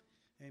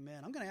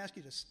Amen. I'm going to ask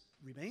you to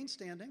remain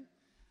standing.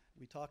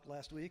 We talked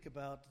last week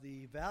about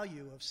the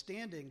value of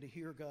standing to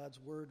hear God's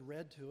word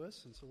read to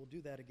us, and so we'll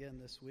do that again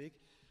this week.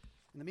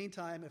 In the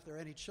meantime, if there are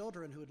any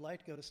children who would like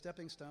to go to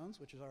Stepping Stones,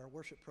 which is our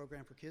worship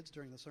program for kids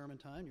during the sermon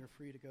time, you're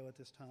free to go at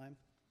this time.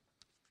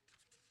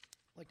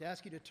 I'd like to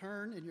ask you to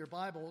turn in your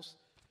Bibles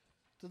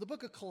to the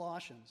book of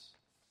Colossians.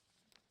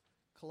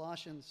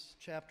 Colossians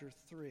chapter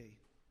 3.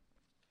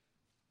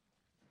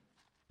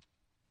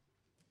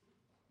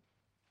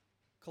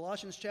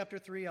 Colossians chapter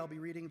 3, I'll be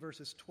reading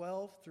verses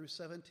 12 through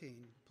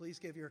 17. Please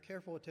give your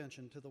careful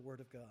attention to the Word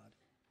of God.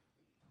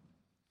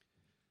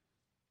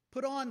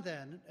 Put on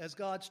then, as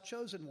God's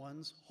chosen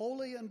ones,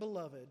 holy and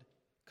beloved,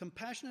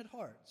 compassionate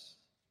hearts,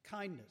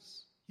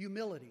 kindness,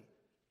 humility,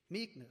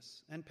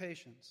 meekness, and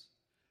patience,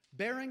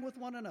 bearing with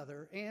one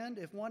another, and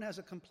if one has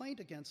a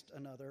complaint against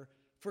another,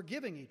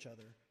 forgiving each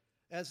other.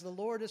 As the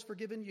Lord has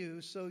forgiven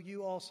you, so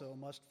you also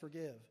must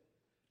forgive.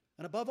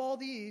 And above all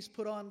these,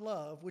 put on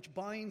love, which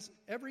binds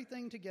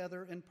everything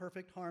together in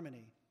perfect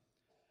harmony.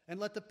 And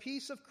let the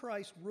peace of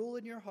Christ rule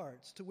in your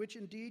hearts, to which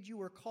indeed you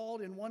were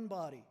called in one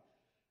body,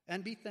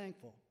 and be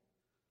thankful.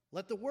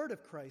 Let the word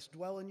of Christ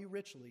dwell in you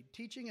richly,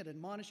 teaching and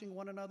admonishing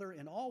one another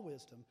in all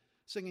wisdom,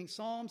 singing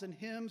psalms and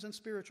hymns and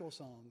spiritual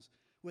songs,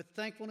 with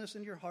thankfulness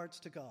in your hearts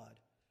to God.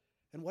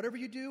 And whatever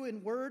you do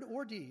in word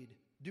or deed,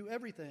 do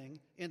everything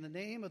in the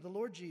name of the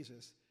Lord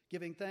Jesus,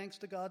 giving thanks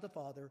to God the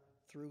Father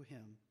through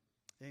him.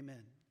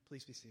 Amen.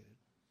 Please be seated.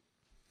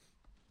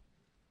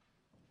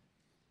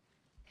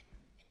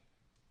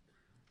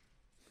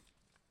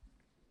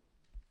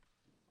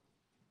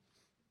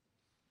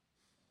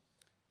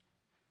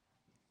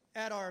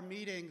 At our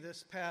meeting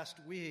this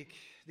past week,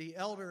 the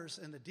elders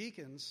and the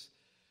deacons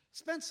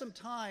spent some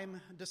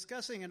time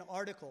discussing an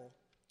article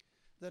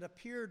that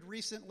appeared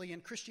recently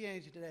in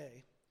Christianity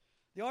Today.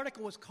 The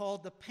article was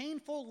called "The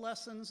Painful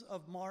Lessons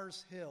of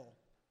Mars Hill."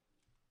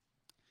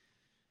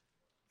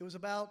 It was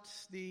about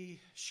the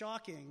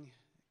shocking,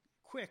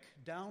 quick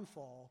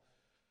downfall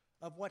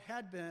of what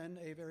had been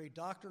a very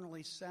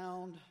doctrinally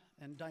sound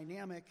and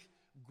dynamic,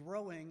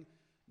 growing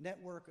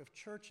network of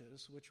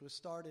churches, which was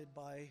started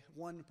by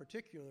one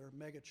particular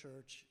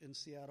megachurch in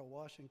Seattle,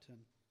 Washington.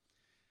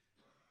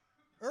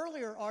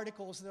 Earlier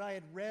articles that I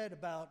had read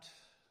about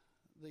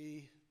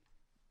the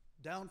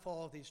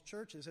downfall of these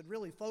churches had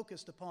really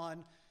focused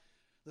upon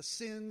the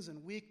sins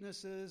and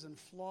weaknesses and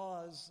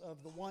flaws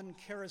of the one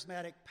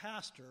charismatic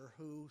pastor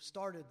who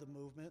started the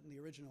movement in the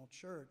original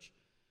church.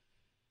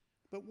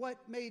 But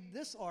what made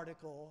this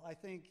article, I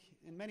think,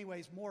 in many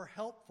ways more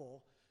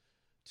helpful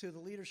to the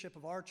leadership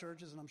of our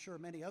churches, and I'm sure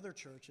many other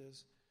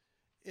churches,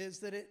 is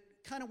that it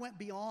kind of went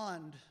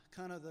beyond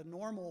kind of the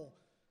normal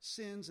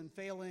sins and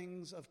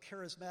failings of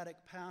charismatic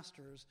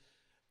pastors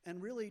and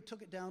really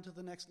took it down to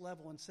the next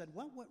level and said,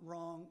 what went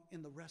wrong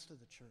in the rest of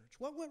the church?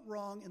 What went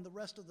wrong in the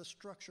rest of the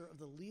structure of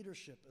the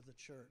leadership of the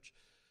church?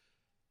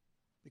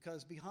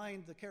 Because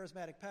behind the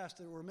charismatic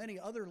pastor, there were many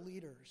other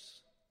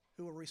leaders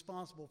who were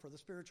responsible for the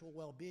spiritual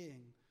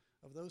well-being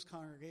of those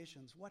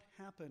congregations. What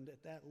happened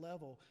at that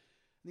level?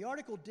 And the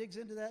article digs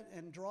into that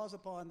and draws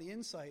upon the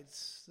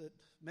insights that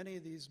many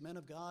of these men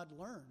of God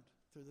learned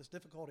through this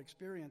difficult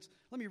experience.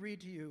 Let me read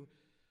to you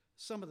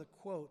some of the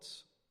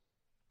quotes.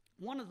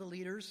 One of the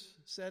leaders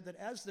said that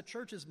as the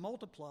churches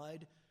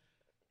multiplied,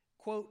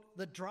 quote,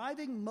 the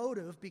driving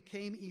motive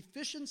became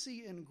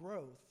efficiency and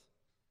growth,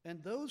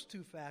 and those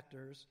two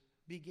factors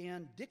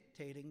began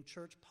dictating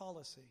church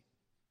policy.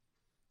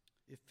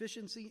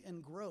 Efficiency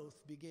and growth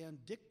began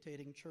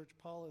dictating church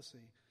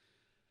policy.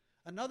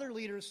 Another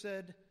leader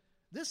said,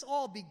 this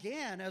all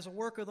began as a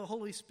work of the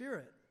Holy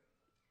Spirit,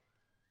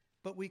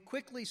 but we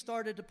quickly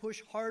started to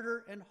push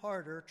harder and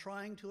harder,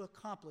 trying to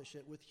accomplish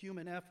it with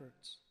human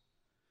efforts.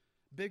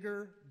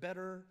 Bigger,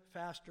 better,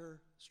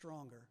 faster,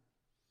 stronger.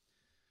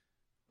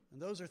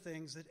 And those are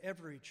things that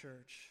every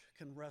church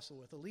can wrestle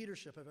with. The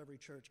leadership of every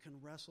church can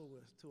wrestle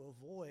with to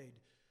avoid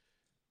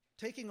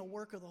taking a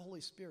work of the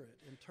Holy Spirit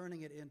and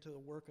turning it into a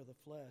work of the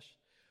flesh.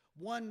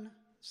 One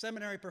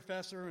seminary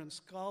professor and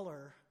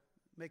scholar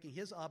making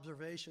his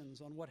observations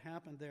on what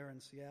happened there in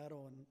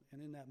Seattle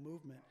and in that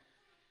movement,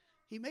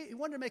 he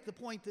wanted to make the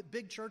point that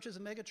big churches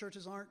and mega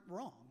churches aren't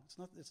wrong. It's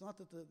not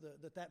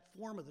that that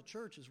form of the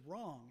church is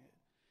wrong.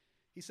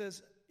 He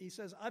says,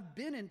 I've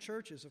been in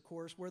churches, of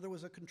course, where there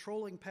was a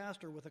controlling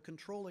pastor with a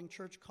controlling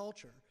church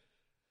culture.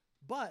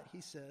 But, he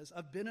says,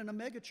 I've been in a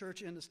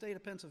megachurch in the state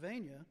of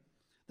Pennsylvania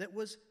that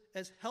was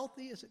as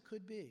healthy as it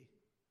could be.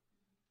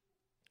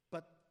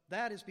 But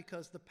that is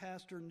because the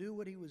pastor knew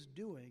what he was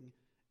doing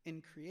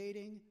in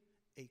creating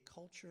a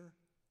culture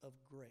of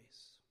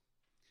grace.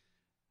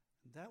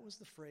 And that was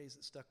the phrase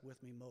that stuck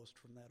with me most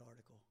from that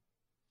article.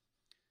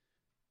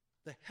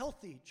 The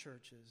healthy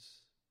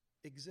churches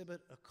exhibit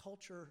a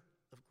culture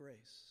of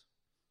grace.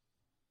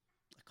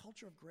 A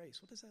culture of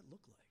grace. What does that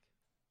look like?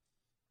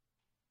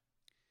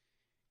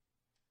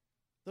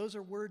 Those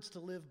are words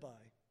to live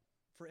by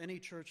for any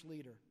church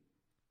leader.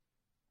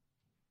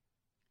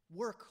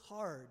 Work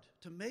hard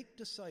to make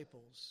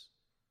disciples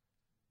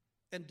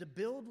and to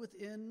build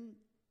within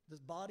this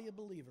body of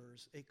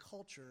believers a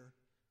culture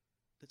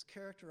that's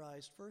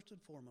characterized first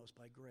and foremost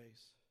by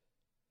grace.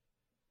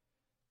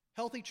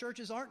 Healthy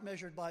churches aren't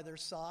measured by their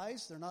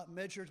size. They're not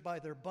measured by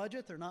their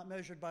budget. They're not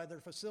measured by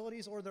their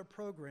facilities or their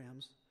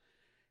programs.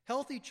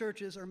 Healthy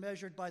churches are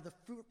measured by the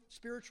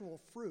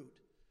spiritual fruit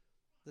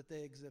that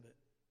they exhibit.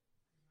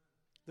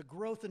 The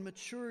growth and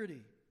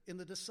maturity in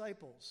the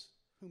disciples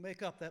who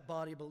make up that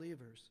body of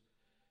believers.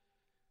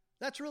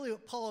 That's really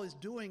what Paul is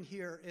doing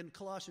here in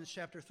Colossians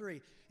chapter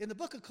 3. In the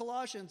book of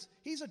Colossians,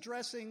 he's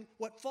addressing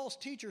what false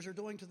teachers are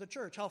doing to the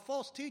church, how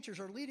false teachers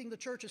are leading the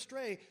church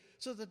astray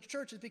so that the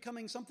church is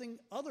becoming something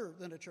other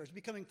than a church,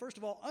 becoming, first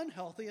of all,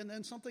 unhealthy, and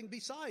then something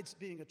besides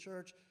being a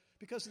church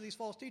because of these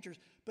false teachers.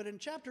 But in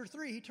chapter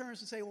 3, he turns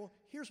to say, well,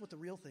 here's what the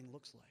real thing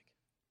looks like.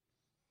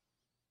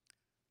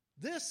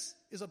 This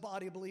is a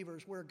body of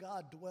believers where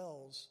God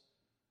dwells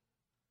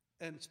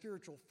and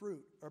spiritual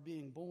fruit are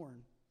being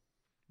born.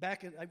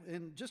 Back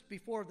in just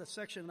before the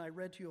section I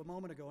read to you a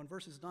moment ago, in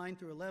verses 9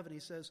 through 11, he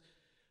says,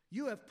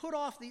 "You have put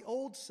off the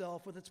old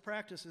self with its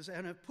practices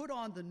and have put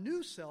on the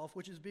new self,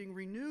 which is being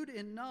renewed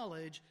in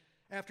knowledge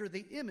after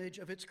the image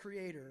of its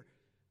creator."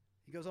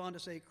 He goes on to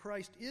say,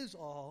 "Christ is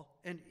all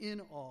and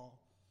in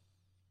all."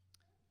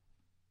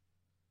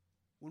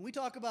 When we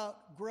talk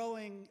about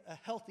growing a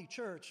healthy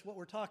church, what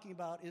we're talking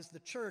about is the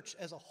church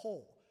as a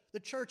whole, the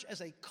church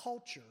as a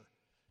culture,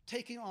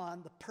 taking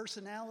on the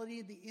personality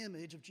and the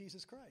image of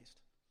Jesus Christ.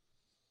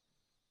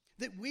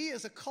 That we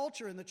as a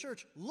culture in the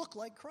church look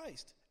like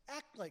Christ,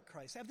 act like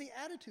Christ, have the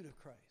attitude of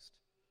Christ.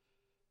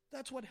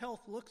 That's what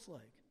health looks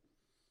like.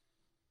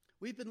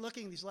 We've been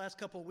looking these last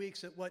couple of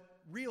weeks at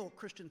what real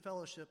Christian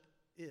fellowship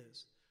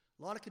is.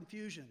 A lot of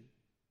confusion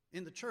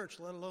in the church,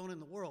 let alone in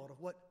the world, of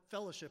what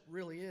fellowship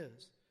really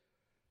is.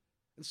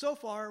 And so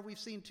far, we've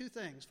seen two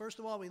things. First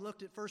of all, we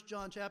looked at 1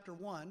 John chapter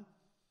 1,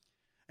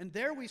 and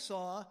there we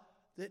saw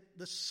that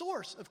the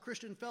source of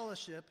Christian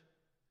fellowship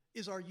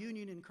is our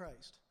union in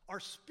Christ, our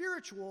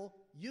spiritual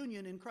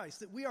union in Christ,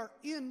 that we are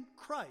in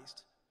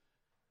Christ.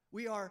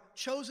 We are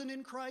chosen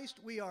in Christ.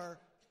 We are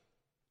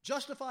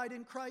justified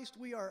in Christ.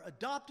 We are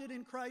adopted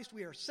in Christ.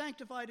 We are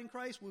sanctified in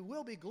Christ. We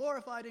will be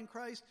glorified in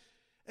Christ.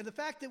 And the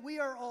fact that we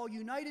are all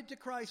united to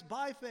Christ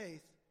by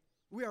faith,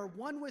 we are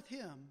one with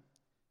Him.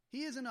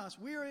 He is in us.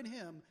 We are in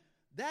Him.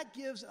 That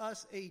gives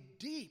us a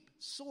deep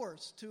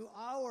source to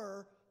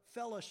our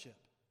fellowship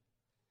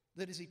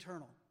that is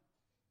eternal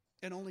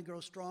and only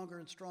grows stronger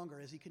and stronger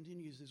as He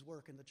continues His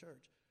work in the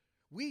church.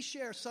 We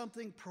share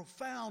something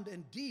profound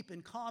and deep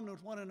in common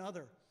with one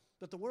another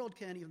that the world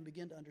can't even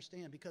begin to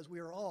understand because we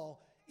are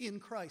all in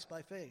Christ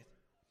by faith.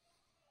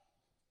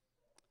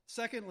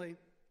 Secondly,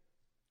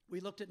 we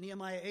looked at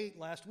Nehemiah 8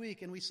 last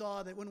week, and we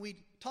saw that when we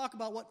talk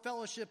about what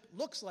fellowship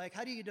looks like,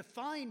 how do you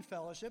define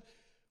fellowship?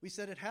 We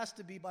said it has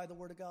to be by the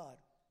Word of God.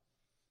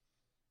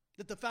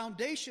 That the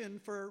foundation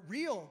for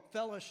real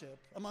fellowship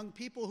among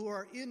people who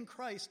are in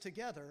Christ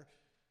together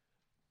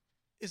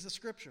is the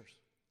Scriptures,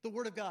 the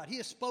Word of God. He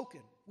has spoken.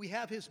 We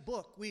have His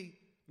book. We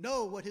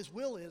know what His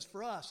will is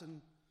for us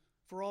and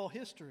for all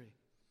history.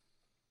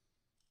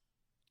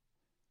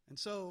 And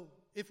so,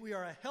 if we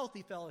are a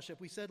healthy fellowship,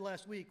 we said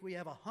last week, we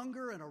have a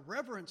hunger and a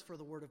reverence for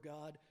the Word of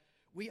God.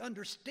 We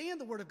understand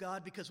the Word of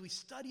God because we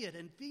study it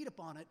and feed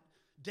upon it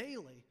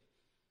daily.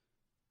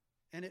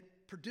 And it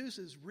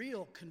produces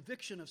real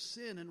conviction of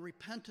sin and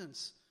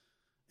repentance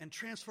and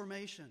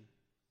transformation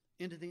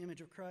into the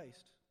image of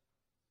Christ.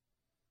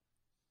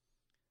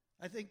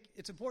 I think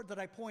it's important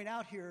that I point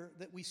out here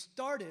that we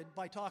started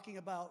by talking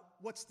about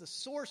what's the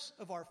source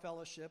of our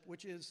fellowship,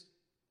 which is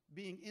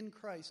being in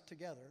Christ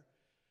together,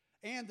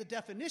 and the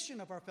definition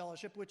of our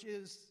fellowship, which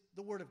is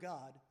the Word of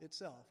God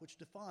itself, which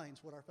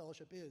defines what our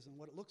fellowship is and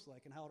what it looks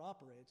like and how it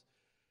operates.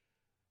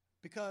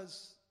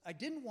 Because I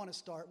didn't want to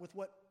start with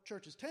what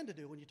churches tend to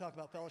do when you talk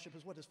about fellowship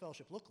is what does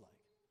fellowship look like?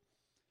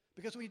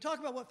 Because when you talk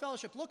about what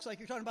fellowship looks like,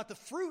 you're talking about the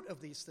fruit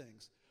of these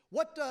things.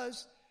 What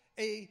does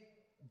a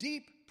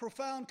deep,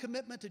 profound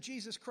commitment to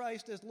Jesus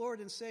Christ as Lord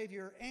and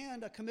Savior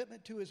and a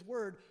commitment to His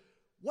Word,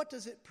 what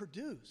does it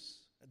produce?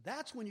 And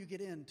that's when you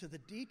get into the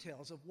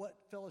details of what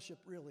fellowship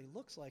really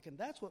looks like. And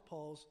that's what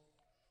Paul's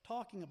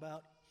talking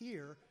about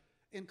here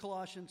in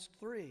Colossians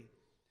 3.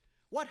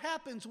 What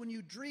happens when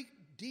you drink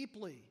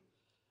deeply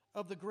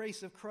of the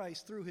grace of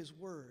Christ through His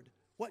Word?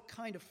 What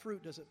kind of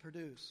fruit does it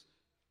produce?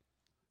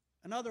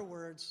 In other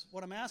words,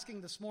 what I'm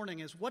asking this morning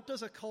is, what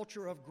does a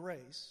culture of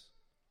grace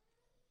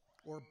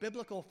or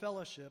biblical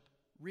fellowship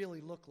really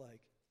look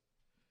like?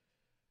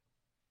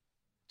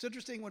 It's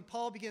interesting when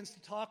Paul begins to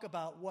talk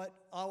about what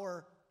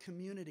our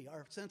community,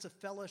 our sense of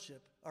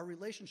fellowship, our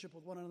relationship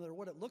with one another,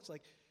 what it looks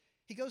like,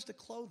 he goes to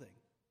clothing.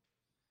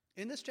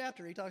 In this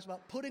chapter, he talks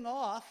about putting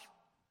off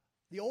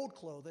the old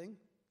clothing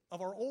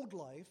of our old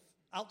life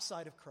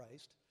outside of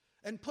Christ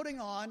and putting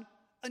on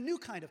a new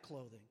kind of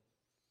clothing.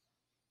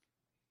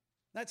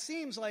 That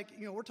seems like,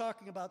 we're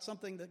talking about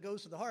something that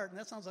goes to the heart, and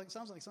that sounds like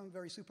something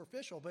very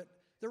superficial, but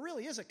there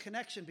really is a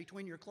connection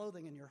between your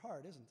clothing and your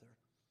heart, isn't there?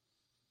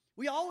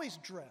 We always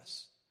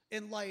dress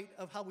in light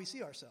of how we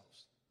see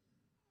ourselves,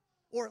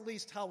 or at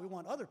least how we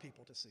want other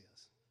people to see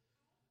us.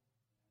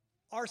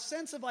 our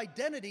sense of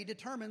identity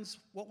determines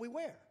what we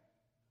wear.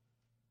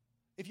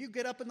 If you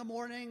get up in the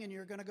morning and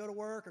you're going to go to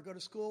work or go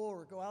to school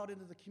or go out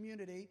into the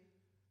community,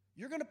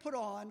 you're going to put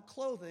on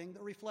clothing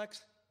that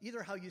reflects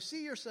either how you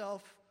see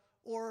yourself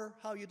or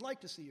how you'd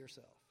like to see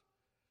yourself.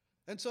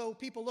 And so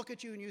people look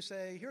at you and you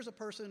say, here's a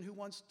person who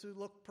wants to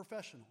look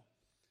professional.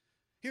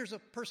 Here's a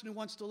person who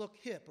wants to look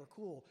hip or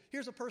cool.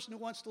 Here's a person who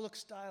wants to look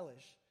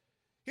stylish.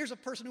 Here's a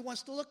person who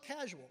wants to look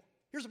casual.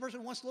 Here's a person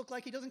who wants to look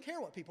like he doesn't care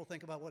what people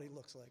think about what he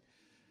looks like.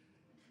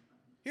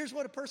 Here's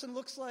what a person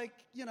looks like,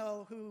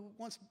 who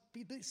wants to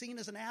be seen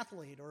as an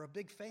athlete or a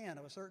big fan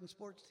of a certain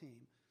sports team.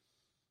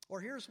 Or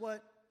here's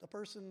what a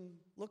person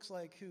looks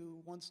like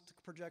who wants to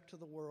project to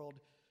the world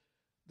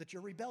that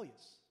you're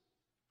rebellious,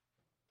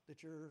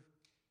 that you're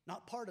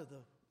not part of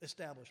the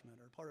establishment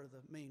or part of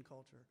the main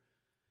culture.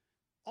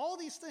 All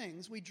these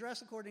things we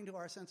dress according to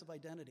our sense of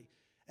identity.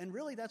 And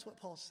really that's what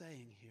Paul's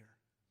saying here.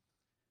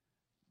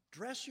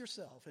 Dress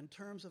yourself in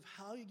terms of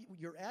how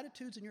your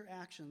attitudes and your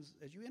actions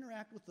as you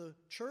interact with the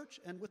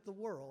church and with the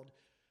world.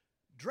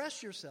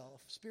 Dress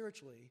yourself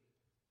spiritually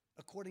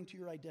according to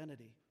your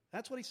identity.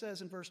 That's what he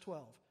says in verse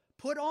 12.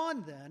 Put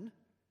on then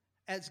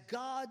as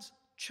God's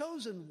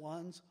chosen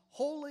ones,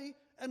 holy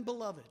and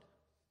beloved.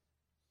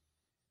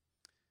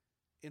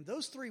 In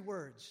those three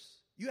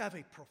words, you have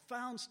a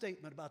profound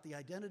statement about the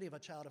identity of a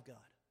child of God.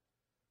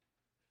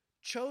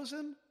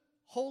 Chosen,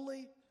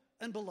 holy,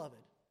 and beloved.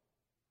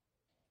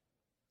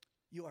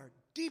 You are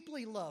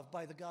deeply loved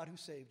by the God who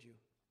saved you.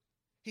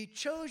 He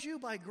chose you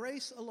by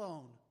grace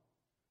alone.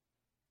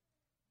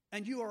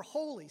 And you are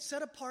holy,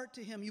 set apart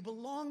to Him. You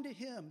belong to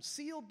Him,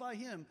 sealed by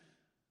Him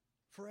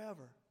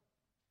forever.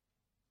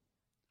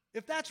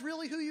 If that's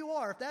really who you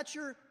are, if that's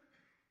your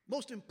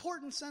most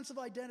important sense of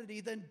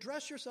identity, then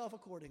dress yourself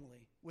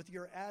accordingly with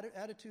your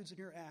attitudes and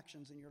your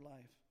actions in your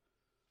life.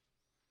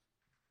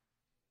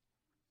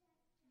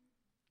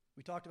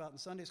 We talked about in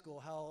Sunday school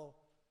how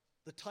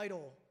the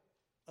title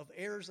of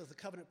heirs of the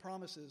covenant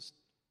promises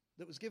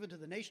that was given to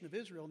the nation of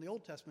Israel in the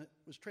Old Testament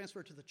was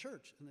transferred to the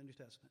church in the New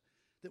Testament,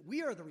 that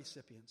we are the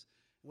recipients.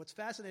 And what's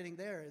fascinating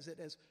there is that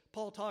as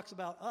Paul talks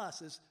about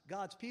us as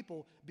God's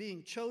people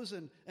being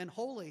chosen and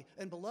holy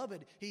and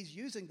beloved, he's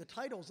using the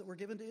titles that were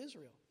given to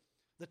Israel.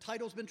 The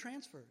title's been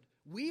transferred.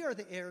 We are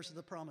the heirs of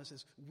the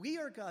promises. We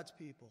are God's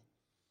people.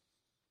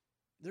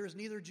 There is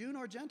neither Jew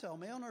nor Gentile,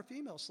 male nor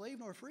female, slave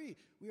nor free.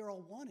 We are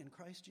all one in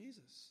Christ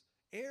Jesus,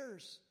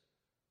 heirs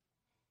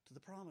to the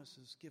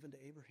promises given to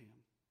Abraham.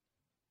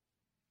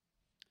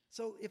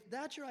 So if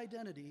that's your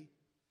identity,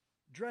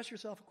 dress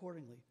yourself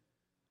accordingly.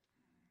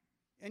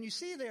 And you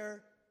see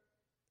there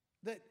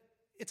that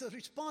it's a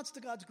response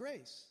to God's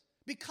grace.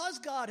 Because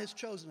God has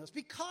chosen us,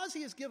 because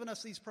He has given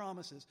us these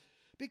promises,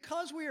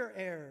 because we are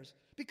heirs,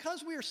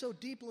 because we are so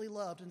deeply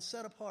loved and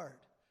set apart,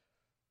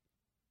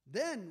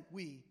 then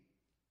we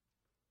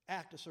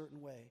act a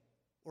certain way,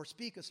 or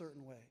speak a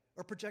certain way,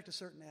 or project a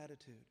certain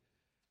attitude.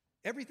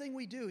 Everything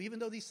we do, even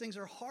though these things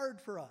are hard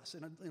for us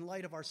in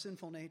light of our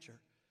sinful nature,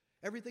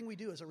 everything we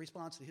do is a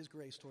response to His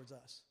grace towards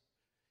us.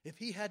 If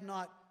He had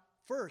not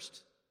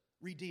first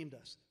redeemed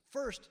us,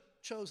 first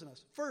chosen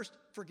us, first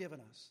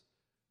forgiven us,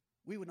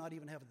 we would not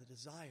even have the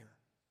desire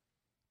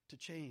to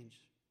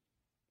change.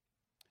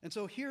 And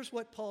so here's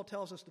what Paul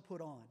tells us to put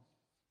on.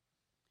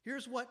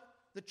 Here's what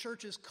the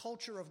church's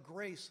culture of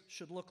grace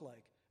should look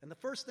like. And the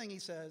first thing he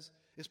says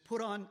is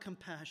put on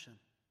compassion.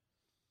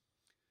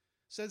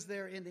 It says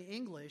there in the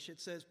English, it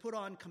says put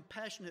on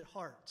compassionate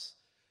hearts.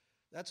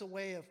 That's a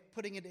way of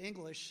putting into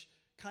English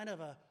kind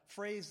of a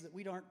phrase that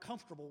we aren't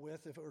comfortable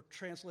with if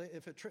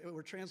it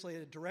were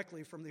translated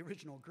directly from the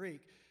original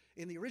Greek.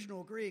 In the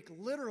original Greek,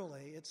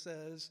 literally, it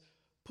says,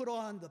 put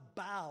on the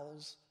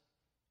bowels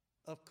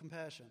of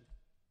compassion.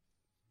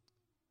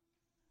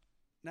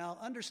 Now,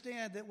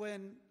 understand that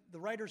when the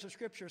writers of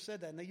Scripture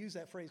said that, and they use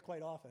that phrase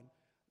quite often,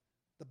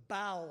 the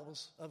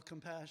bowels of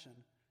compassion,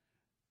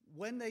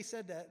 when they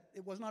said that,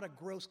 it was not a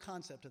gross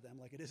concept to them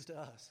like it is to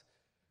us.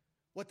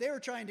 What they were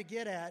trying to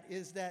get at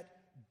is that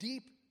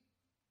deep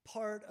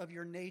part of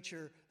your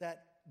nature,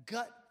 that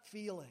gut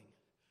feeling,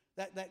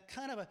 that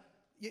kind of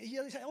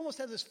you almost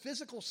have this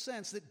physical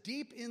sense that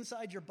deep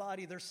inside your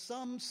body, there's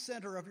some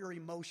center of your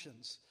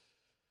emotions.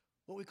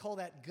 What we call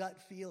that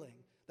gut feeling.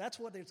 That's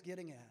what it's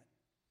getting at.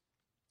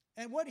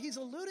 And what he's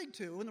alluding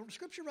to, when the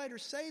Scripture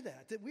writers say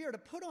that we are to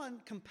put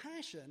on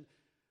compassion,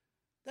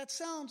 that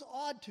sounds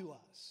odd to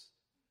us.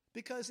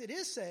 Because it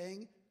is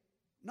saying,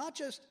 not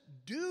just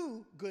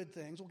do good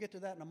things, we'll get to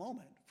that in a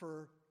moment,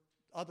 for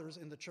others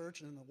in the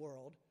church and in the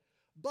world,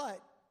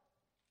 but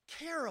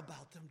care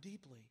about them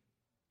deeply.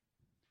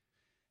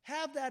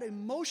 Have that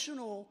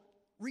emotional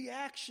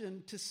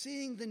reaction to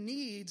seeing the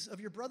needs of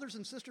your brothers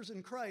and sisters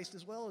in Christ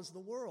as well as the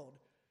world.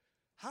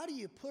 How do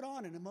you put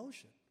on an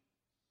emotion?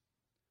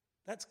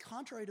 That's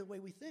contrary to the way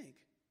we think.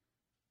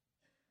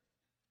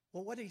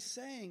 Well, what he's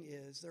saying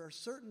is there are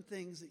certain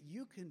things that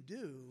you can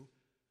do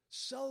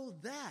so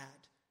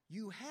that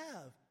you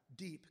have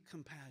deep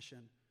compassion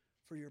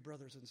for your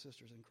brothers and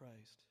sisters in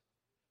Christ.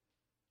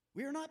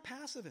 We are not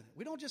passive in it.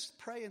 We don't just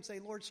pray and say,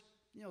 Lord,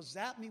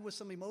 zap me with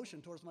some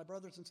emotion towards my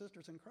brothers and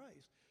sisters in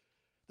Christ.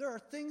 There are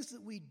things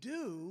that we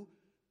do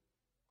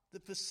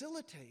that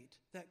facilitate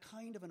that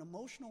kind of an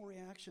emotional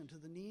reaction to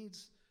the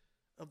needs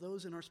of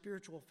those in our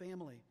spiritual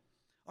family.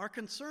 Our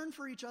concern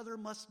for each other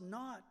must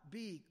not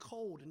be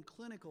cold and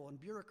clinical and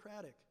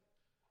bureaucratic.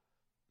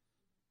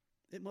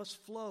 It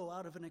must flow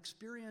out of an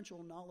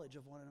experiential knowledge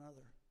of one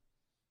another.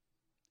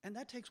 And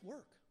that takes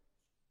work.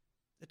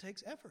 It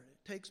takes effort.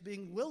 It takes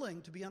being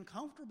willing to be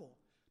uncomfortable,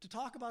 to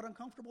talk about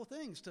uncomfortable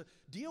things, to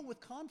deal with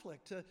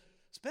conflict, to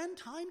spend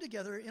time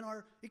together in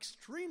our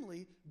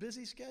extremely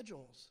busy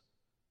schedules.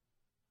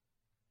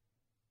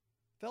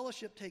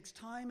 Fellowship takes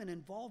time and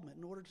involvement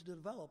in order to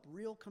develop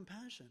real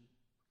compassion.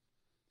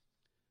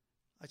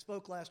 I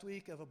spoke last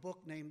week of a book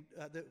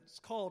that's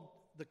called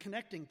The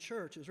Connecting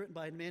Church. It was written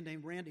by a man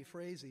named Randy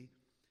Frazee.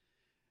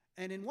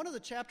 And in one of the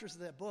chapters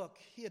of that book,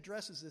 he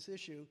addresses this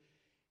issue.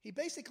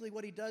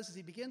 What he does is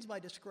he begins by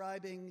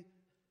describing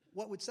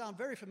what would sound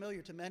very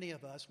familiar to many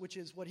of us, which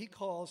is what he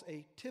calls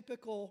a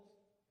typical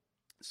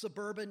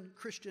suburban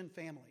Christian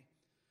family.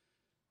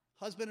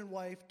 Husband and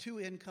wife, 2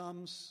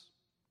 incomes,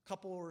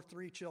 couple or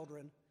 3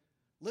 children,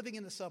 living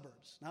in the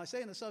suburbs. Now, I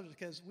say in the suburbs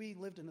because we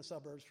lived in the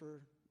suburbs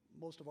for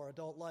most of our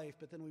adult life,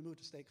 but then we moved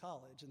to State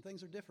College, and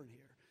things are different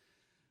here.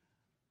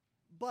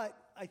 But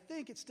I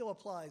think it still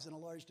applies in a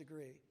large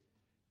degree.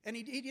 And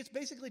he just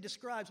basically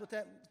describes what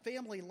that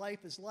family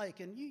life is like.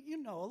 And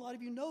a lot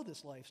of you know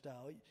this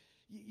lifestyle.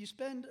 You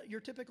spend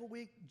your typical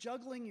week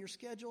juggling your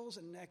schedules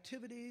and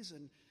activities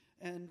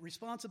and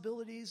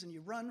responsibilities, and you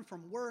run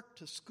from work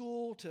to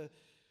school to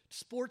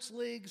sports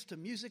leagues to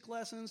music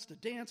lessons to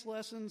dance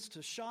lessons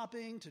to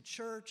shopping to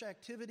church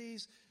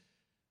activities.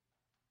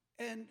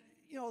 And,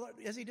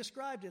 as he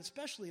described it,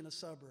 especially in the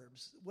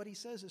suburbs, what he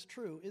says is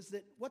true, is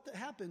that what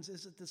happens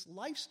is that this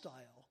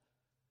lifestyle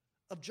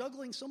of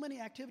juggling so many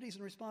activities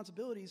and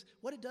responsibilities,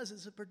 what it does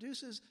is it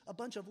produces a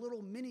bunch of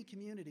little mini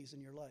communities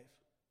in your life.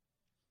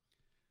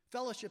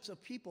 Fellowships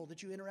of people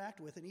that you interact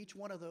with in each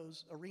one of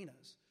those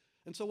arenas.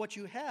 And so what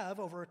you have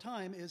over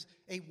time is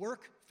a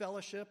work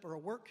fellowship or a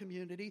work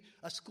community,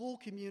 a school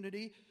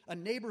community, a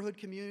neighborhood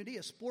community,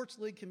 a sports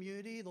league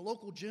community, the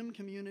local gym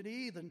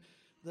community,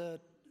 the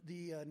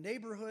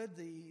neighborhood,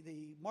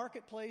 the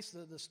marketplace,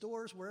 the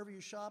stores, wherever you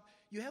shop.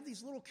 You have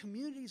these little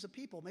communities of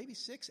people, maybe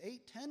 6,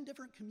 8, 10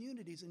 different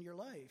communities in your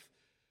life.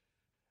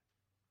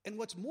 And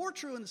what's more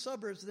true in the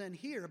suburbs than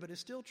here, but is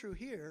still true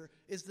here,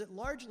 is that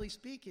largely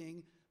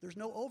speaking, there's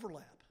no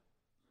overlap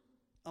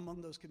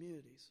among those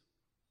communities.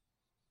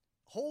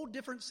 Whole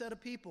different set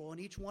of people in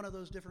each one of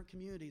those different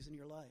communities in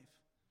your life.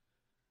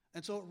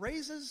 And so it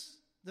raises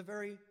the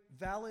very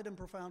valid and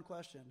profound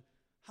question,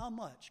 how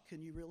much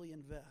can you really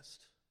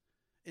invest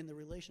in the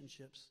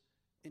relationships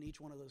in each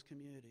one of those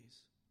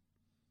communities?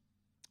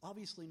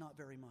 Obviously not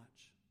very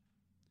much.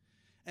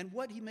 And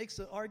what he makes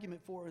the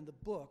argument for in the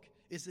book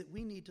is that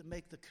we need to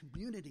make the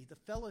community, the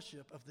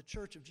fellowship of the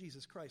Church of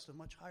Jesus Christ, a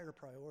much higher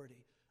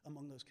priority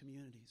among those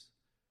communities.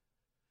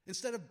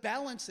 Instead of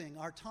balancing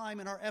our time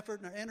and our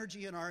effort and our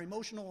energy and our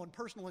emotional and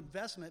personal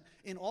investment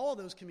in all of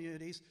those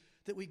communities,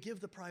 that we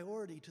give the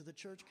priority to the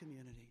church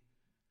community.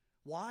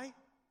 Why?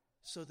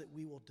 So that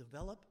we will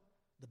develop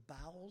the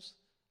bowels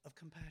of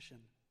compassion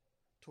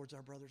towards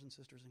our brothers and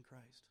sisters in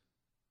Christ.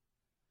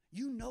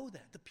 You know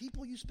that. The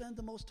people you spend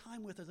the most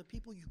time with are the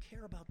people you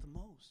care about the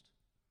most.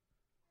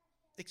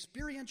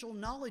 Experiential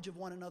knowledge of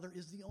one another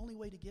is the only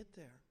way to get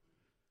there.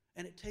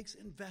 And it takes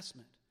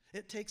investment.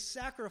 It takes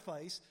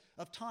sacrifice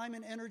of time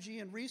and energy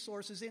and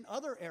resources in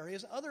other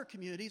areas, other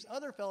communities,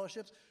 other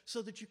fellowships,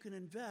 so that you can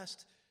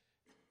invest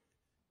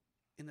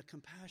in the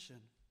compassion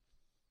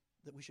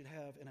that we should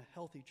have in a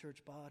healthy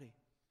church body.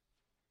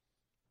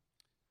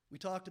 We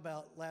talked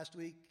about last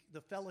week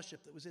the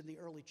fellowship that was in the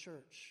early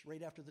church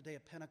right after the day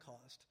of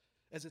Pentecost,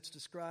 as it's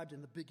described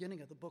in the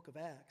beginning of the book of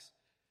Acts.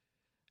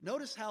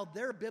 Notice how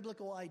their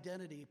biblical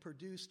identity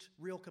produced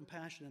real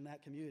compassion in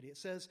that community. It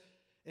says,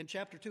 in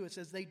chapter 2, it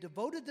says, they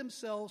devoted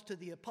themselves to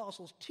the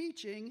apostles'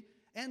 teaching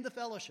and the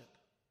fellowship.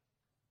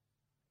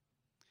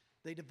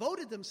 They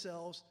devoted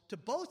themselves to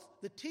both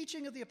the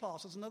teaching of the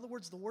apostles, in other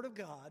words, the Word of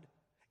God,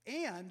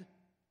 and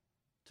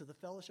to the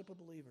fellowship of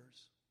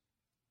believers.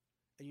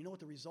 And you know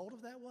what the result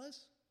of that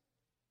was?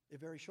 It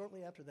very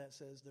shortly after that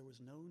says, there was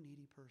no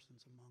needy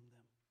persons among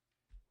them.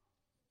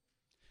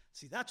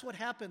 See, that's what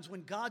happens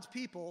when God's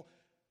people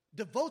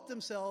devote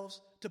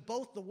themselves to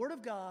both the Word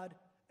of God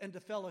and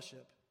to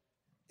fellowship.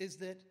 Is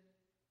that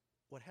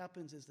what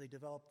happens is they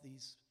develop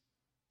these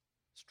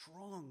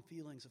strong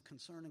feelings of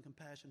concern and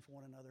compassion for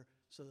one another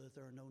so that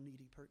there are no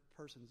needy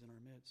persons in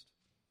our midst.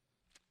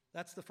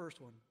 That's the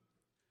first one.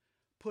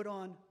 Put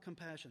on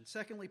compassion.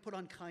 Secondly, put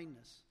on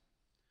kindness.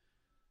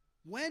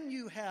 When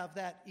you have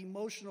that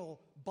emotional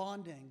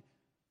bonding,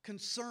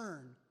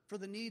 concern for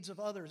the needs of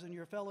others in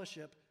your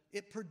fellowship,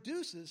 it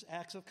produces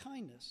acts of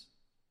kindness.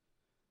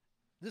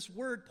 This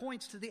word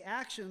points to the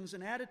actions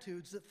and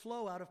attitudes that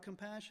flow out of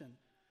compassion.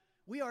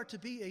 We are to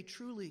be a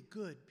truly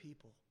good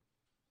people,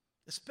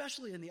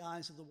 especially in the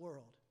eyes of the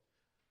world.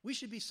 We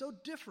should be so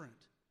different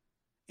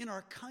in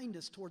our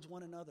kindness towards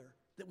one another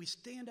that we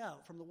stand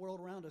out from the world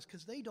around us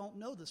because they don't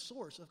know the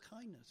source of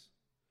kindness.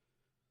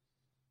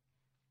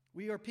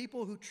 We are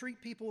people who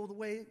treat people the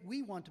way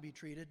we want to be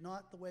treated,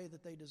 not the way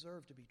that they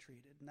deserve to be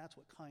treated. And that's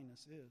what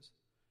kindness is.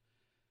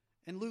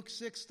 In Luke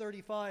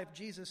 6:35,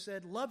 Jesus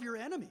said, love your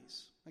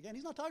enemies. Again,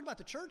 he's not talking about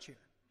the church here.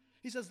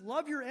 He says,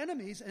 love your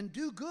enemies and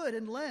do good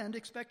and lend,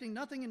 expecting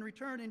nothing in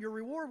return, and your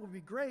reward will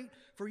be great,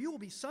 for you will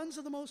be sons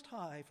of the Most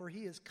High, for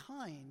he is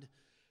kind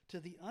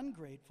to the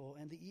ungrateful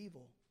and the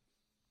evil.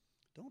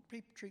 Don't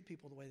treat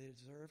people the way they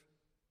deserve.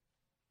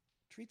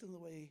 Treat them the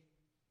way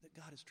that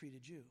God has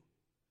treated you.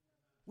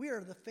 We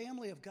are the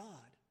family of God.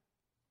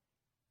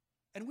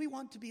 And we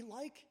want to be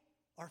like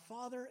our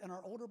Father and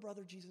our older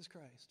brother, Jesus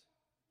Christ,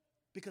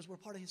 because we're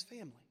part of his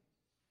family.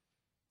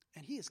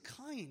 And he is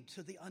kind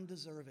to the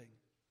undeserving.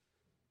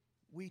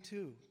 We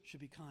too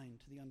should be kind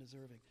to the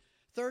undeserving.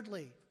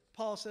 Thirdly,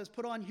 Paul says,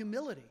 put on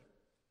humility.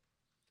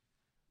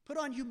 Put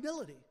on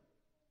humility.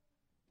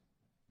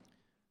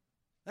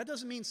 That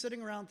doesn't mean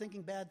sitting around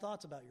thinking bad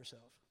thoughts about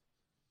yourself.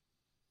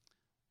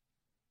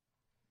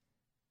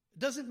 It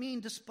doesn't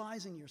mean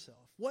despising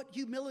yourself. What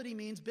humility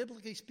means,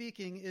 biblically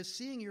speaking, is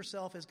seeing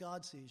yourself as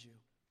God sees you.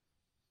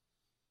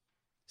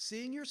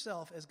 Seeing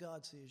yourself as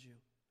God sees you.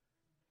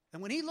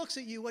 And when he looks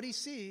at you, what he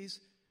sees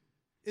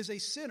is a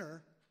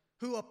sinner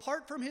who,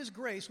 apart from his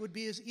grace, would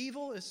be as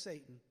evil as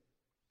Satan.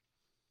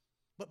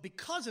 But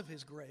because of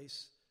his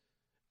grace,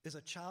 is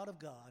a child of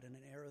God and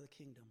an heir of the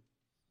kingdom.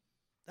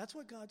 That's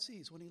what God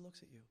sees when he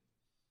looks at you.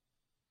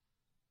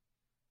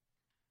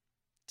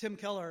 Tim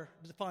Keller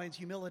defines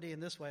humility in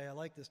this way. I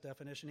like this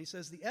definition. He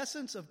says, the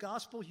essence of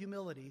gospel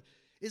humility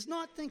is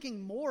not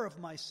thinking more of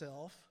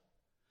myself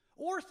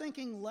or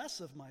thinking less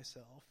of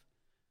myself.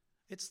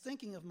 It's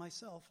thinking of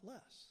myself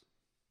less.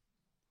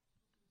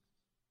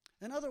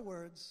 In other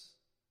words,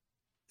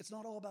 it's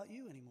not all about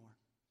you anymore.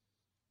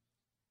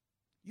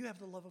 You have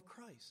the love of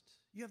Christ.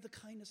 You have the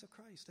kindness of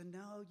Christ. And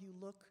now you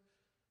look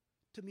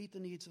to meet the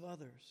needs of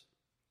others.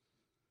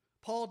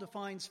 Paul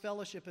defines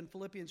fellowship in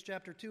Philippians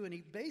chapter 2, and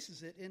he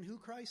bases it in who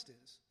Christ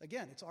is.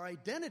 Again, it's our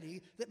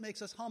identity that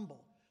makes us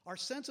humble. Our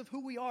sense of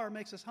who we are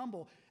makes us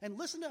humble. And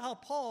listen to how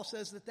Paul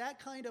says that that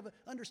kind of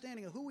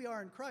understanding of who we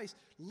are in Christ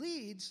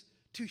leads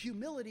to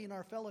humility in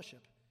our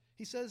fellowship.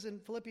 He says in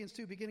Philippians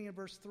 2, beginning in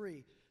verse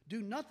 3,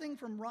 do nothing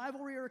from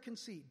rivalry or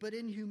conceit, but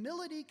in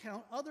humility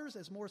count others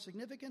as more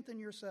significant than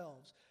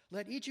yourselves.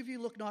 Let each of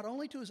you look not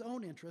only to his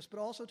own interest, but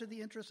also to the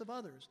interests of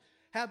others.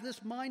 Have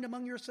this mind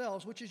among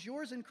yourselves, which is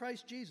yours in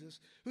Christ Jesus,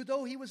 who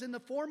though he was in the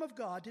form of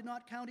God, did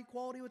not count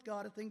equality with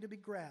God a thing to be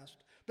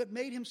grasped, but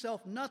made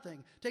himself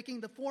nothing, taking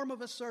the form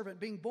of a servant,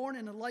 being born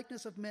in the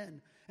likeness of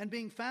men, and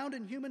being found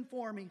in human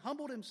form, he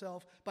humbled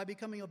himself by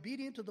becoming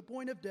obedient to the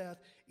point of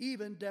death,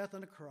 even death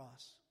on a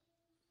cross.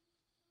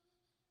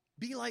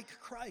 Be like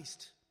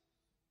Christ,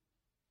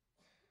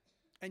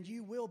 and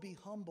you will be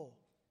humble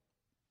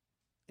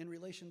in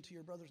relation to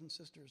your brothers and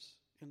sisters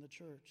in the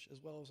church,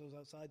 as well as those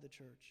outside the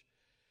church.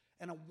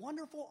 And a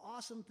wonderful,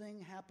 awesome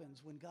thing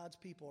happens when God's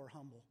people are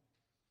humble.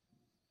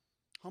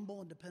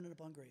 Humble and dependent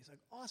upon grace. An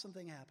awesome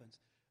thing happens.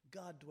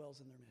 God dwells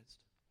in their midst.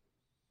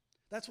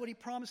 That's what he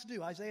promised to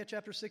do. Isaiah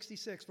chapter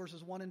 66,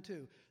 verses 1 and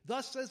 2.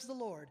 Thus says the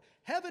Lord,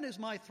 heaven is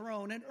my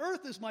throne and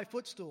earth is my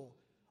footstool.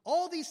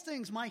 All these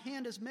things my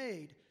hand has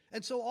made.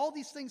 And so all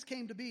these things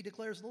came to be,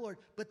 declares the Lord.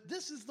 But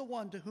this is the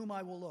one to whom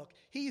I will look.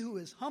 He who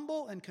is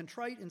humble and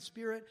contrite in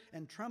spirit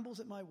and trembles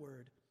at my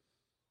word.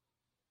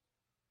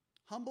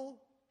 Humble,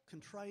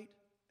 contrite,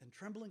 and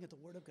trembling at the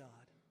word of God.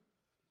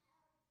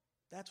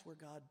 That's where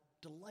God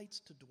delights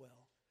to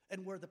dwell.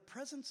 And where the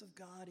presence of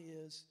God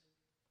is,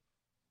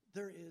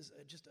 there is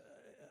just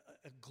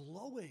a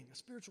glowing, a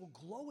spiritual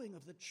glowing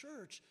of the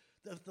church,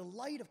 the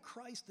light of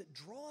Christ that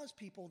draws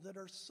people that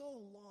are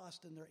so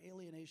lost in their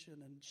alienation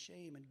and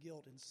shame and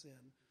guilt and sin.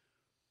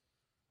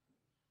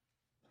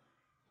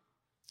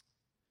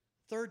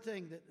 Fourth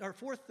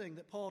thing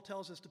that Paul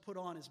tells us to put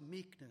on is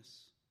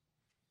meekness.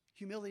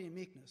 Humility and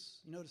meekness.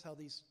 You notice how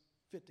these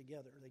fit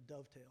together, they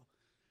dovetail.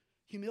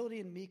 Humility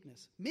and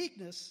meekness.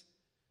 Meekness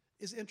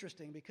is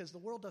interesting because the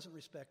world doesn't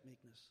respect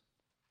meekness.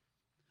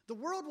 The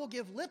world will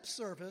give lip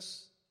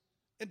service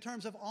in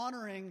terms of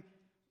honoring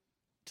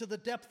to the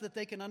depth that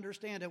they can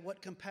understand at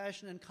what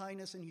compassion and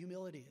kindness and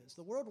humility is.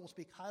 The world will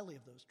speak highly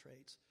of those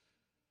traits.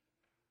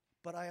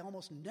 But I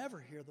almost never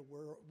hear the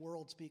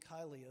world speak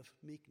highly of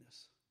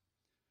meekness.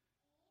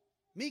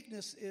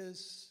 Meekness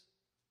is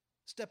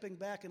stepping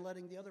back and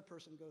letting the other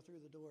person go through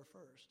the door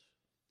first.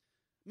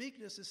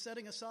 Meekness is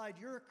setting aside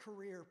your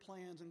career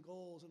plans and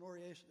goals and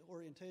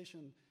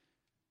orientation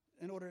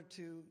in order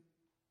to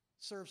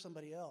serve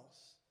somebody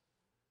else.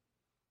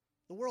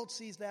 The world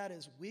sees that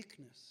as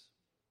weakness.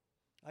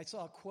 I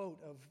saw a quote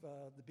of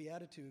the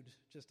Beatitude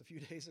just a few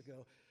days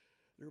ago.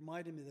 It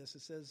reminded me of this.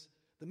 It says,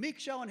 the meek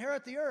shall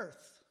inherit the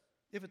earth,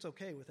 if it's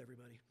okay with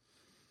everybody.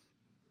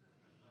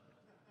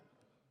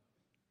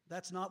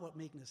 That's not what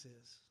meekness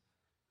is.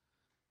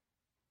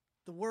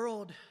 The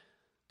world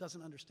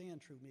doesn't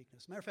understand true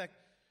meekness. Matter of fact,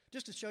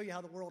 just to show you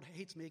how the world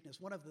hates meekness,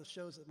 one of the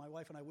shows that my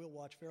wife and I will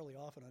watch fairly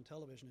often on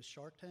television is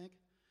Shark Tank.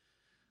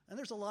 And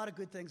there's a lot of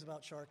good things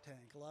about Shark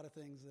Tank, a lot of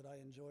things that I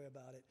enjoy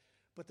about it.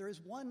 But there is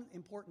one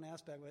important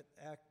aspect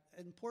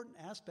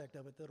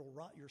of it that'll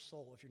rot your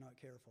soul if you're not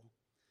careful.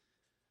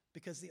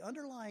 Because the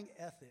underlying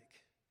ethic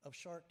of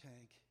Shark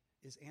Tank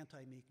is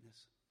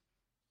anti-meekness.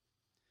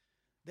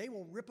 They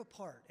will rip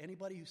apart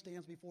anybody who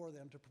stands before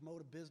them to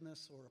promote a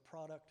business or a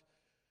product,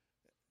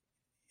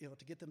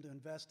 to get them to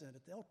invest in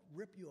it. They'll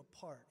rip you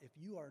apart if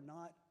you are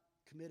not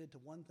committed to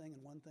one thing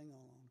and one thing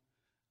alone,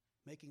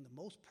 making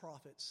the most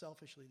profit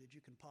selfishly that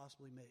you can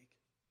possibly make.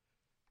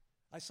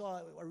 I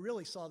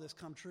really saw this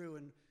come true,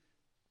 and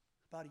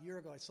about a year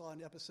ago I saw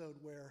an episode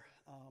where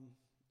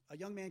a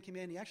young man came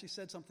in. He actually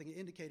said something that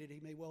indicated he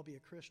may well be a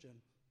Christian.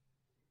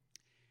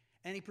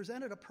 And he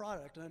presented a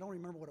product, and I don't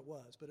remember what it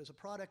was, but it was a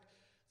product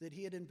that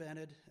he had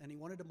invented, and he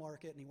wanted to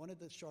market, and he wanted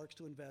the sharks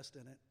to invest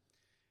in it.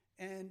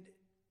 And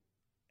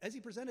as he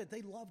presented,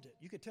 they loved it.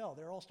 You could tell.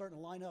 They're all starting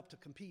to line up to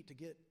compete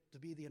to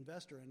be the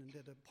investor and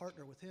to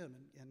partner with him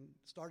in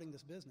starting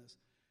this business.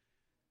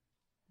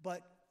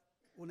 But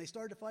when they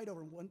started to fight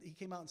over him, he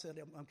came out and said,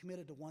 I'm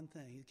committed to one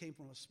thing. He came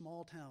from a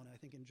small town, I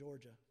think in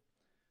Georgia.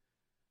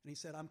 And he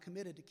said, I'm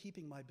committed to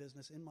keeping my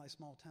business in my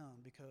small town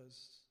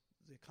because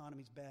the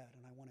economy's bad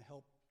and I want to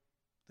help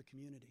the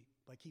community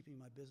by keeping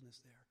my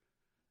business there.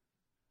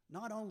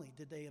 Not only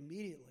did they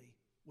immediately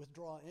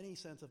withdraw any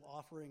sense of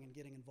offering and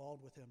getting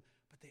involved with him,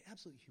 but they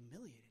absolutely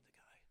humiliated the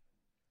guy.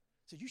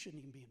 Said, you shouldn't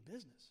even be in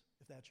business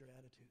if that's your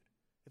attitude,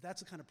 if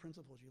that's the kind of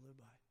principles you live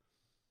by.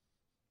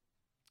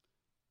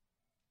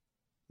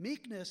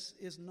 Meekness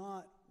is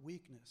not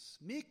weakness.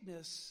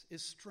 Meekness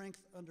is strength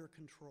under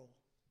control.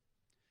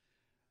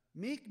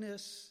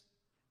 Meekness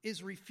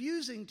is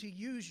refusing to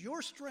use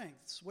your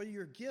strengths, whether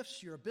your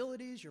gifts, your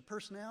abilities, your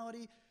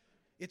personality.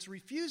 It's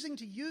refusing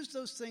to use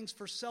those things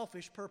for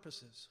selfish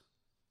purposes.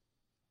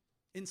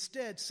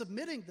 Instead,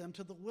 submitting them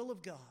to the will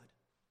of God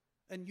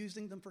and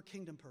using them for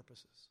kingdom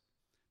purposes.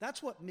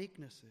 That's what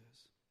meekness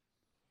is.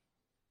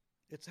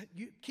 It's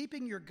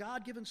keeping your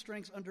God-given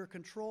strengths under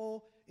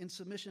control in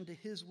submission to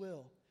His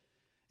will.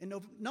 In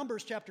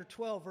Numbers chapter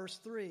 12, verse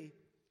 3,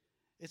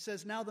 it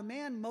says, now the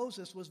man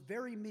Moses was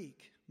very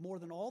meek, more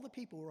than all the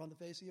people who were on the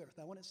face of the earth.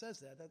 Now when it says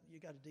that you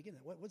got to dig in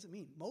there. What does it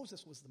mean?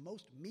 Moses was the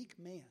most meek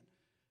man.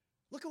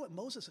 Look at what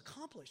Moses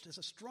accomplished as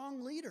a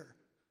strong leader.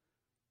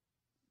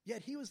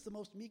 Yet he was the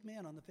most meek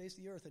man on the face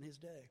of the earth in his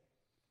day.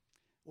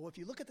 Well, if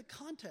you look at the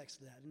context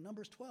of that in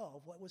Numbers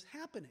 12, what was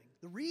happening,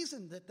 the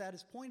reason that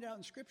is pointed out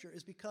in Scripture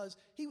is because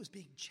he was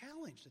being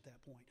challenged at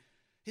that point.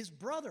 His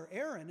brother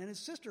Aaron and his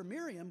sister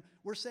Miriam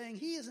were saying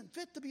he isn't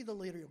fit to be the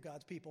leader of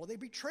God's people. They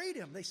betrayed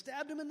him. They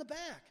stabbed him in the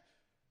back.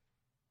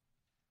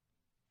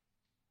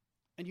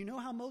 And you know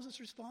how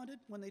Moses responded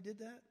when they did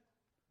that?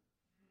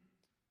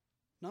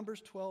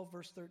 Numbers 12,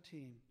 verse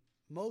 13.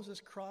 Moses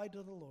cried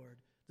to the Lord.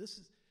 This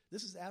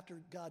is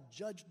after God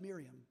judged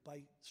Miriam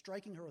by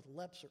striking her with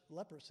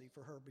leprosy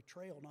for her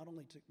betrayal, not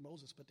only to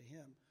Moses but to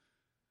him.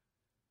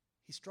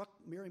 He struck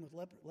Miriam with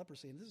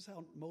leprosy, and this is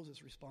how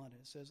Moses responded.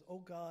 It says, oh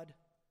God,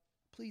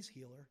 please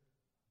heal her.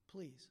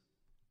 Please.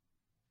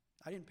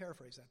 I didn't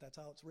paraphrase that. That's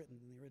how it's written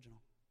in the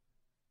original.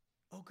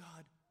 Oh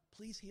God,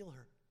 please heal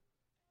her.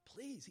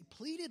 Please. He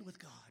pleaded with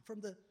God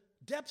from the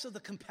depths of the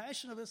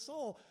compassion of his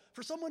soul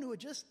for someone who had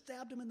just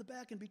stabbed him in the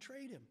back and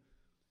betrayed him.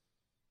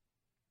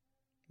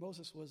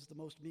 Moses was the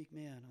most meek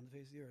man on the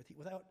face of the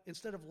earth.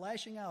 Instead of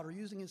lashing out or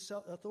using his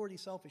authority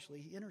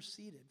selfishly, he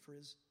interceded for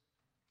his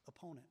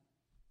opponent,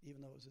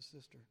 even though it was his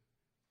sister.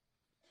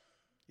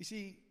 You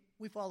see,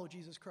 we follow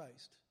Jesus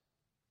Christ.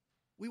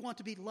 We want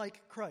to be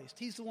like Christ.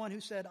 He's the one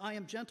who said, I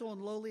am gentle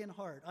and lowly in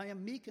heart. I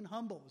am meek and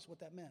humble, is what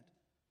that meant.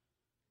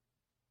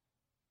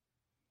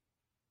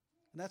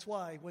 And that's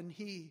why when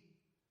he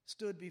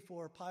stood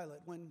before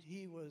Pilate, when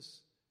he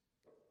was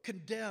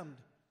condemned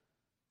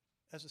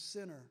as a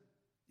sinner,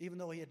 even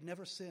though he had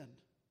never sinned,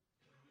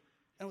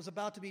 and was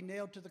about to be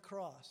nailed to the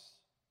cross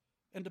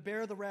and to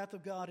bear the wrath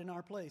of God in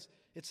our place.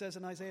 It says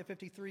in Isaiah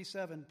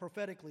 53:7,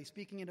 prophetically,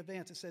 speaking in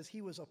advance, it says,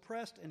 he was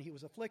oppressed and he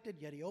was afflicted,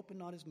 yet he opened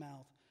not his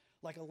mouth.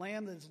 Like a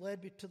lamb that is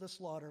led to the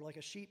slaughter, like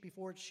a sheep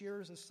before its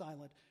shearers is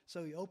silent,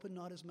 so he opened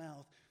not his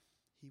mouth.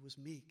 He was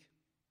meek.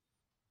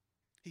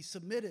 He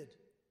submitted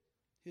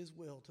his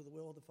will to the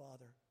will of the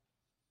Father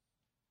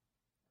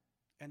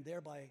and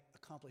thereby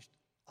accomplished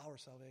our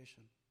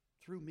salvation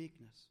through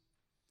meekness.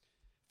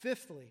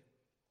 Fifthly,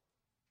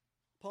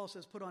 Paul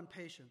says, put on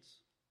patience.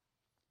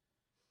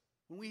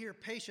 When we hear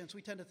patience,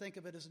 we tend to think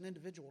of it as an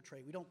individual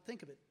trait. We don't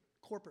think of it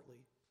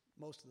corporately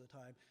most of the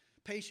time.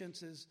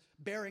 Patience is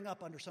bearing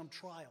up under some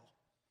trial,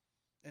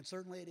 and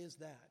certainly it is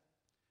that.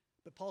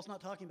 But Paul's not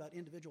talking about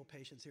individual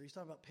patience here. He's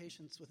talking about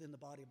patience within the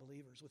body of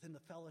believers, within the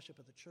fellowship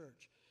of the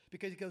church.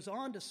 Because he goes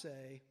on to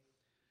say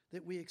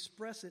that we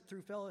express it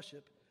through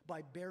fellowship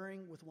by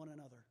bearing with one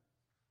another.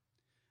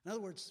 In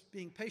other words,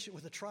 being patient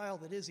with a trial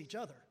that is each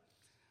other.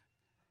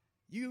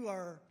 You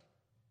are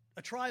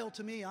a trial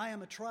to me, I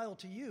am a trial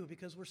to you,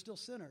 because we're still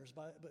sinners,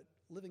 but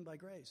living by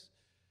grace.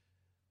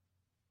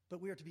 But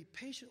we are to be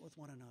patient with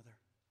one another.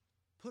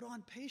 Put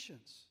on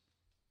patience.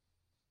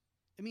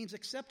 It means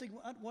accepting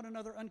one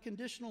another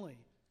unconditionally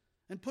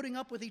and putting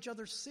up with each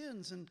other's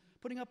sins and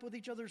putting up with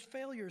each other's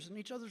failures and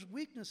each other's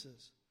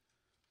weaknesses.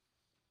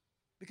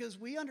 Because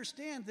we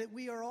understand that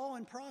we are all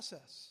in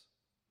process.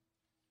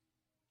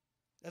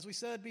 As we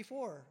said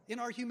before, in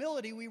our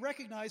humility, we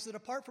recognize that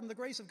apart from the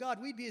grace of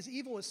God, we'd be as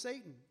evil as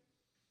Satan.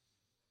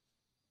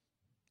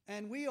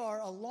 And we are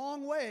a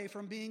long way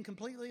from being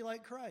completely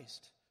like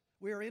Christ.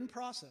 We are in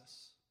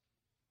process,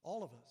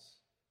 all of us.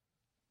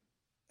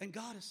 And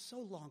God is so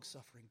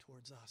long-suffering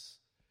towards us.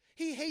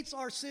 He hates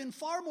our sin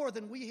far more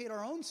than we hate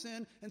our own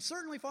sin, and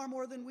certainly far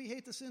more than we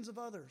hate the sins of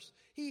others.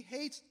 He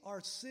hates our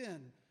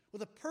sin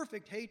with a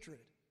perfect hatred.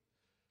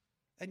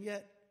 And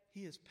yet,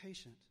 he is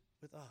patient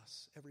with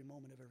us every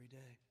moment of every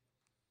day.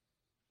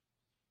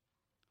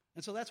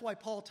 And so that's why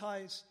Paul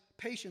ties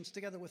patience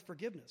together with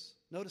forgiveness.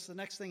 Notice the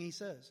next thing he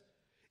says.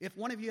 If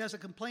one of you has a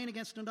complaint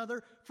against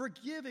another,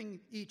 forgiving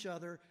each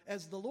other,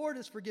 as the Lord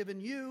has forgiven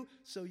you,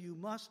 so you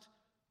must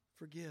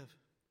forgive.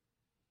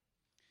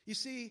 You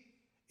see,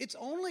 it's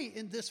only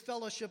in this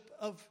fellowship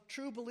of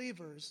true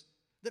believers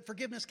that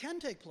forgiveness can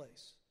take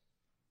place.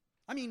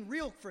 I mean,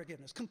 real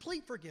forgiveness,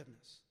 complete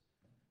forgiveness.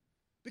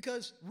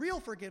 Because real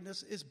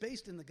forgiveness is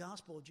based in the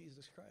gospel of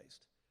Jesus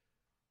Christ.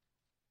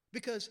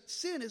 Because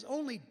sin is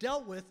only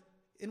dealt with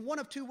in one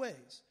of two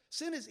ways.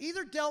 Sin is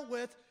either dealt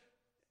with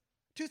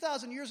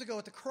 2,000 years ago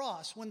at the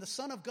cross, when the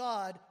Son of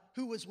God,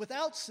 who was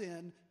without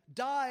sin,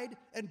 died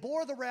and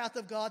bore the wrath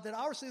of God that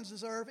our sins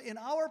deserve in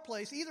our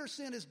place. Either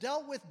sin is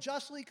dealt with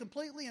justly,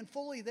 completely, and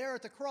fully there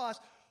at the cross,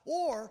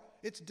 or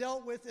it's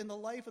dealt with in the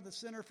life of the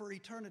sinner for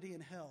eternity in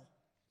hell.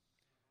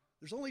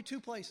 There's only two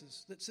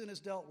places that sin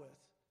is dealt with.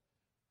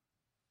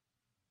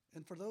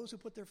 And for those who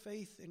put their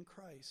faith in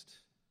Christ,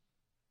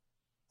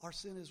 our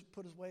sin is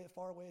put as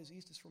far away as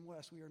east is from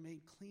west. We are made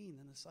clean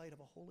in the sight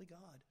of a holy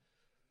God.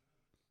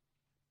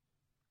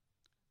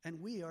 And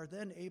we are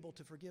then able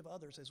to forgive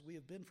others as we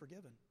have been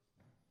forgiven.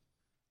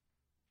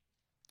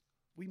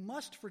 We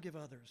must forgive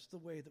others the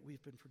way that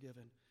we've been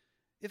forgiven.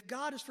 If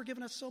God has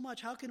forgiven us so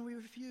much, how can we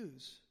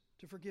refuse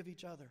to forgive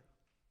each other?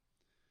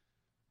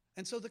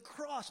 And so the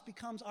cross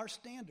becomes our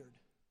standard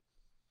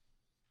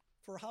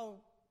for how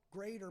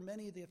great or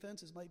many of the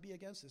offenses might be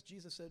against us.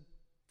 Jesus said,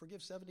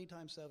 forgive 70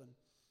 times 7,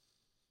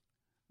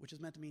 which is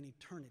meant to mean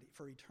eternity,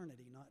 for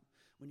eternity, not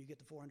when you get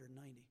to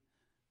 490.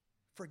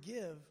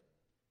 Forgive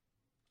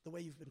the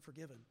way you've been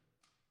forgiven.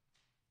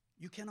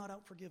 You cannot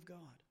outforgive God.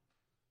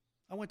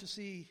 I went to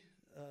see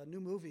a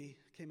new movie,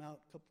 came out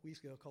a couple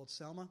weeks ago, called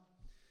Selma.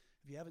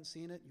 If you haven't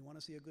seen it, you want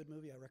to see a good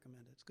movie, I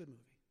recommend it. It's a good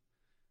movie.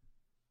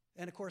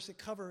 And of course, it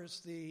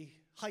covers the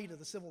height of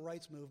the civil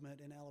rights movement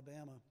in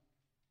Alabama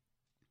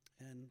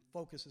and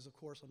focuses, of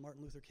course, on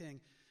Martin Luther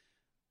King.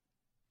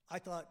 I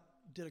thought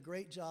did a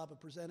great job of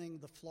presenting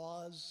the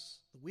flaws,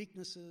 the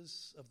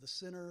weaknesses of the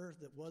sinner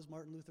that was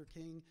Martin Luther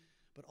King,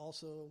 but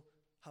also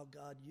how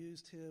God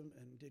used him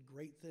and did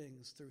great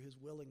things through his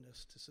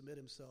willingness to submit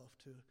himself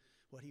to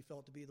what he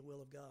felt to be the will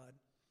of God.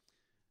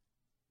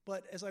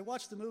 But as I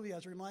watched the movie, I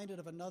was reminded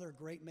of another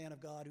great man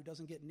of God who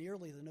doesn't get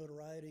nearly the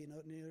notoriety,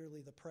 not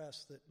nearly the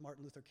press that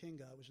Martin Luther King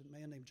got, which is a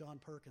man named John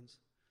Perkins.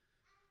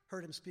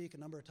 Heard him speak a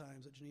number of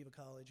times at Geneva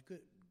College.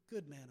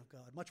 Good man of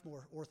God, much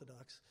more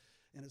orthodox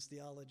in his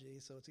theology,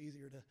 so it's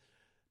easier to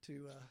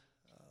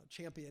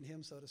champion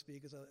him, so to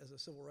speak, as a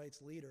civil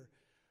rights leader.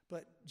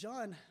 But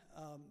John,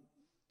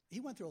 he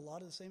went through a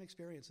lot of the same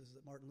experiences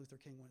that Martin Luther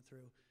King went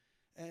through.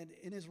 And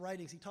in his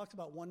writings, he talked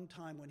about one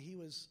time when he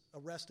was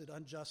arrested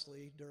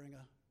unjustly during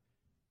a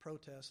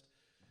protest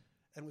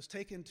and was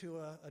taken to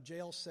a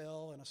jail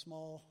cell in a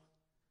small,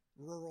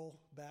 rural,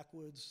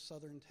 backwoods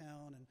southern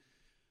town, and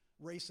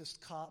racist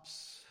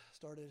cops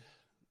started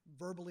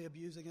verbally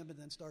abusing him and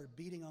then started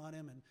beating on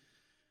him,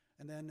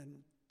 and then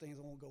things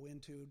I won't go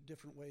into,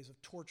 different ways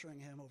of torturing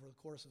him over the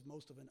course of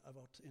most of an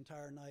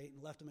entire night,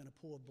 and left him in a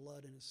pool of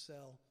blood in his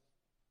cell.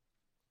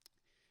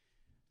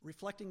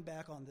 Reflecting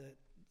back on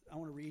I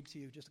want to read to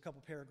you just a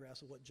couple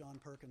paragraphs of what John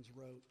Perkins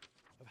wrote,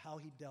 of how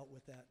he dealt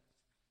with that.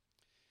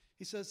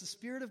 He says, "The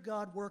Spirit of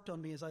God worked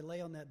on me as I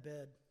lay on that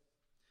bed.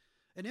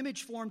 An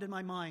image formed in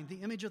my mind,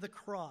 the image of the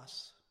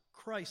cross,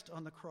 Christ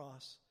on the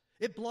cross.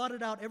 It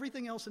blotted out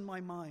everything else in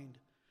my mind.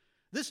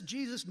 This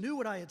Jesus knew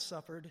what I had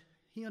suffered.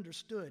 He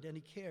understood and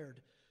he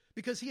cared,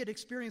 because he had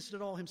experienced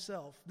it all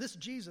himself. This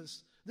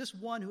Jesus, this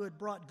one who had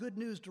brought good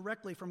news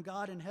directly from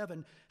God in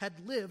heaven,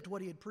 had lived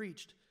what he had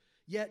preached.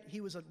 Yet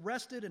he was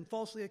arrested and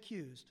falsely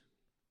accused.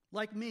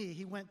 Like me,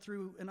 he went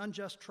through an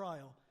unjust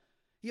trial.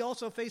 He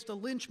also faced a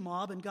lynch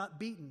mob and got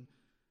beaten.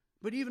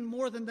 But even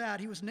more than that,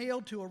 he was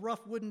nailed to a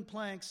rough wooden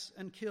planks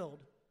and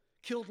killed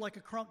like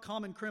a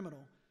common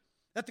criminal.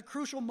 At the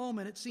crucial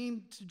moment, it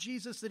seemed to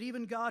Jesus that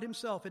even God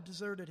himself had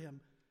deserted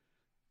him.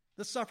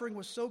 The suffering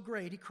was so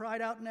great, he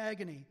cried out in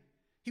agony.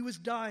 He was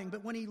dying,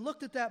 but when he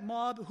looked at that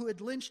mob who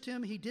had lynched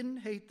him, he didn't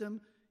hate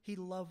them, he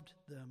loved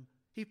them.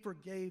 He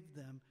forgave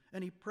them,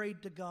 and he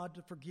prayed to God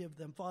to forgive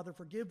them. Father,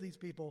 forgive these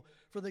people,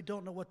 for they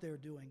don't know what they're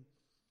doing.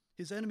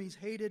 His enemies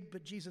hated,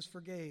 but Jesus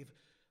forgave.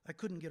 I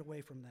couldn't get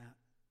away from that.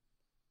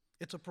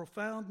 It's a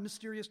profound,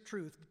 mysterious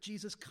truth,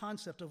 Jesus'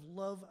 concept of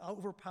love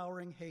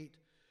overpowering hate.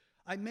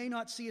 I may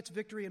not see its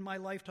victory in my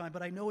lifetime,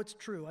 but I know it's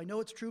true. I know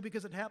it's true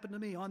because it happened to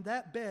me. On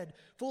that bed,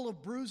 full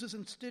of bruises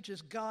and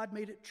stitches, God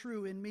made it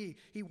true in me.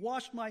 He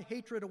washed my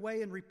hatred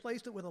away and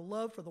replaced it with a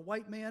love for the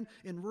white man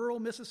in rural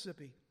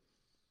Mississippi.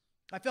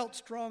 I felt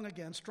strong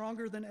again,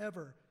 stronger than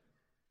ever.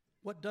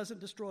 What doesn't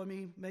destroy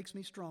me makes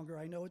me stronger.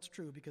 I know it's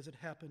true because it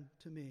happened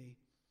to me.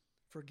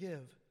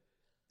 Forgive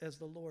as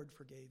the Lord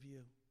forgave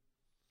you.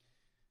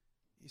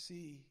 You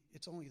see,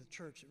 it's only the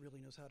church that really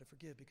knows how to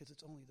forgive because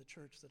it's only the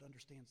church that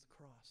understands the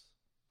cross.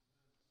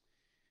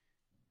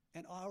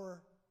 And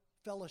our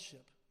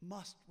fellowship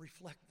must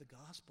reflect the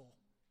gospel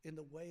in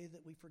the way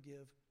that we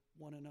forgive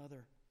one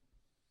another.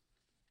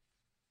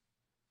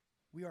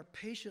 We are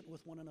patient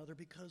with one another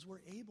because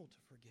we're able to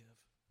forgive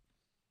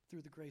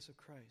through the grace of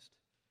Christ.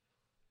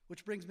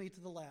 Which brings me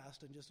to the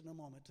last, and just in a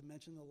moment, to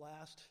mention the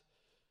last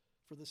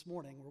for this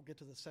morning. We'll get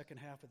to the second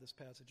half of this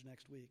passage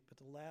next week. But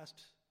the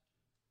last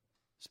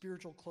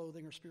spiritual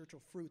clothing or spiritual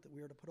fruit that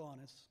we are to put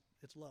on is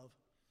it's love.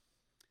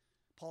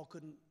 Paul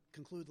couldn't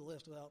conclude the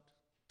list without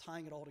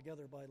tying it all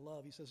together by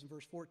love. He says in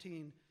verse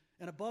 14,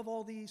 "And above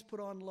all these put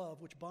on love,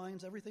 which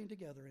binds everything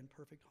together in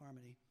perfect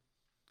harmony."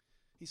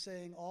 He's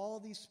saying all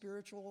these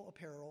spiritual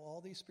apparel, all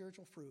these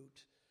spiritual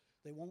fruit,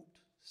 they won't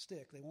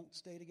stick, they won't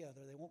stay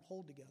together, they won't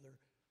hold together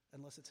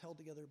unless it's held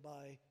together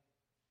by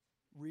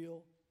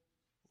real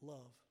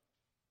love.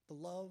 The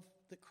love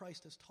that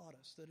Christ has taught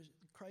us, that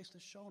Christ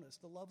has shown us,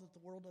 the love that the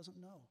world doesn't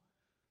know.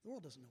 The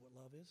world doesn't know what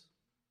love is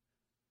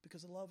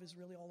because the love is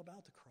really all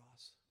about the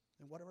cross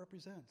and what it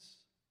represents.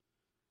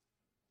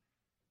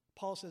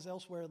 Paul says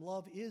elsewhere,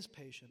 love is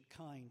patient,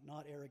 kind,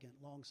 not arrogant,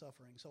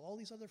 long-suffering. So all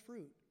these other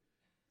fruit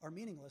are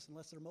meaningless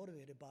unless they're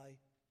motivated by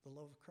the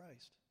love of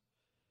Christ.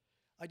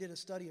 I did a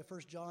study of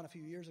 1 John a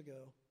few years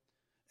ago,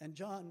 and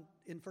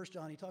in 1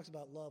 John, he talks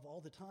about love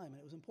all the time, and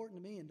it was important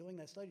to me in doing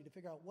that study to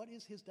figure out what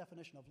is his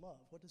definition of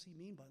love? What does he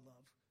mean by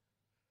love?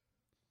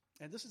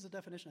 And this is a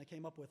definition I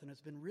came up with, and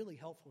it's been really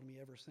helpful to me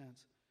ever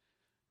since.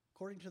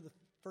 According to the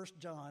 1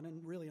 John,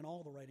 and really in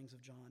all the writings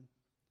of John,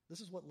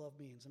 this is what love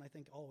means, and I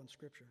think all in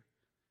Scripture.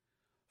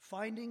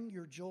 Finding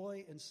your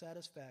joy and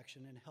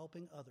satisfaction in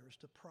helping others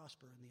to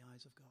prosper in the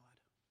eyes of God.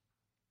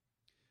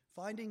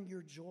 Finding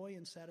your joy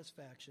and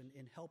satisfaction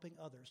in helping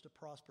others to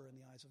prosper in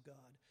the eyes of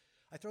God.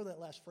 I throw that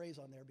last phrase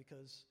on there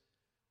because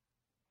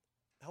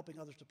helping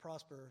others to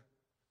prosper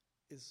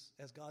is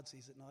as God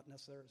sees it, not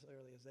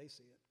necessarily as they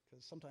see it.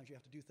 Because sometimes you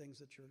have to do things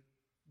that your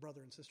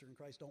brother and sister in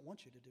Christ don't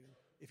want you to do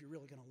if you're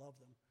really going to love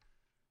them.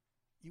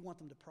 You want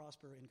them to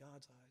prosper in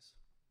God's eyes,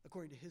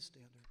 according to his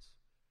standards.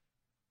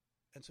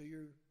 And so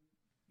you're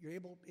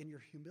able, in your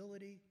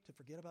humility, to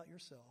forget about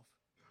yourself,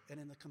 and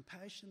in the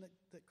compassion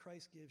that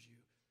Christ gives you,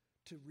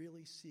 to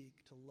really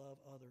seek to love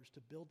others,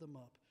 to build them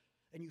up,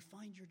 and you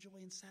find your joy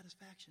and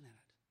satisfaction in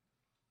it.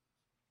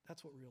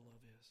 That's what real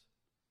love is.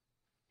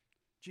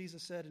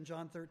 Jesus said in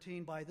John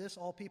 13, "By this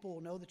all people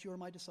will know that you are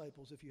my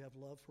disciples if you have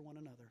love for one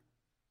another."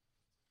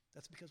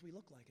 That's because we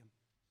look like him.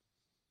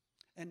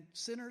 And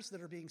sinners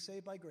that are being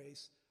saved by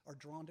grace are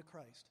drawn to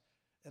Christ.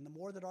 And the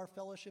more that our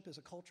fellowship is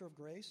a culture of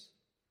grace,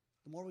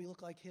 the more we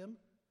look like him,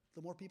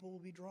 the more people will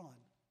be drawn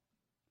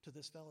to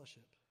this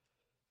fellowship.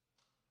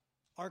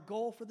 Our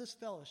goal for this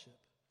fellowship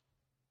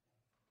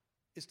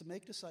is to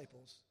make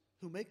disciples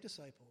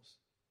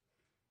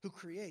who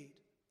create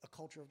a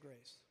culture of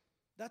grace.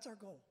 That's our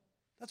goal.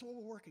 That's what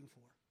we're working for.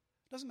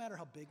 It doesn't matter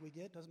how big we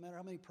get, doesn't matter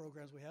how many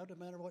programs we have, doesn't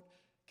matter what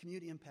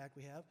community impact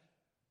we have.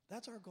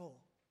 That's our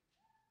goal,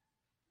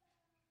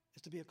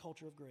 is to be a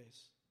culture of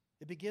grace.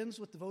 It begins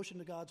with devotion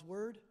to God's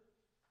word.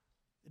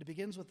 It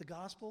begins with the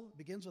gospel. It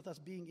begins with us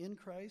being in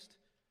Christ.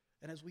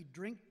 And as we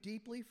drink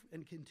deeply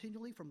and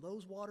continually from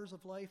those waters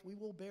of life, we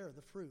will bear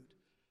the fruit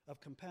of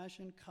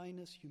compassion,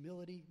 kindness,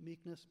 humility,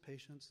 meekness,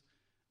 patience,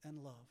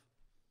 and love.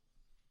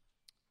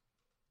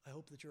 I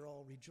hope that you're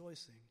all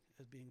rejoicing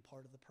as being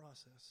part of the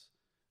process,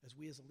 as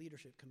we as a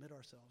leadership commit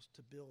ourselves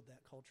to build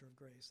that culture of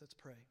grace. Let's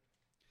pray.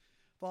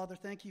 Father,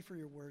 thank you for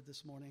your word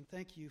this morning.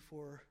 Thank you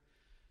for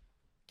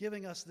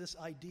giving us this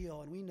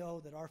ideal, and we know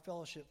that our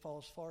fellowship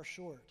falls far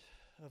short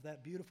of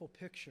that beautiful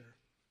picture.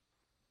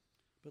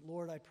 But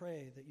Lord, I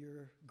pray that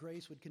your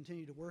grace would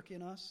continue to work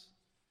in us,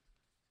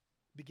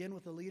 begin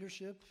with the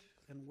leadership,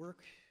 and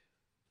work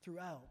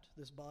throughout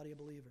this body of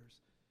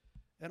believers.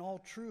 And all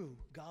true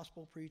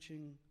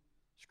gospel-preaching,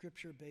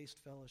 scripture-based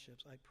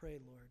fellowships, I pray,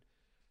 Lord,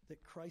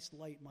 that Christ's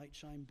light might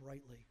shine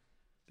brightly,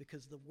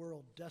 because the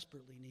world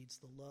desperately needs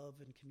the love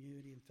and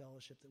community and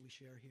fellowship that we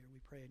share here. We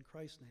pray in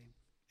Christ's name.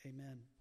 Amen.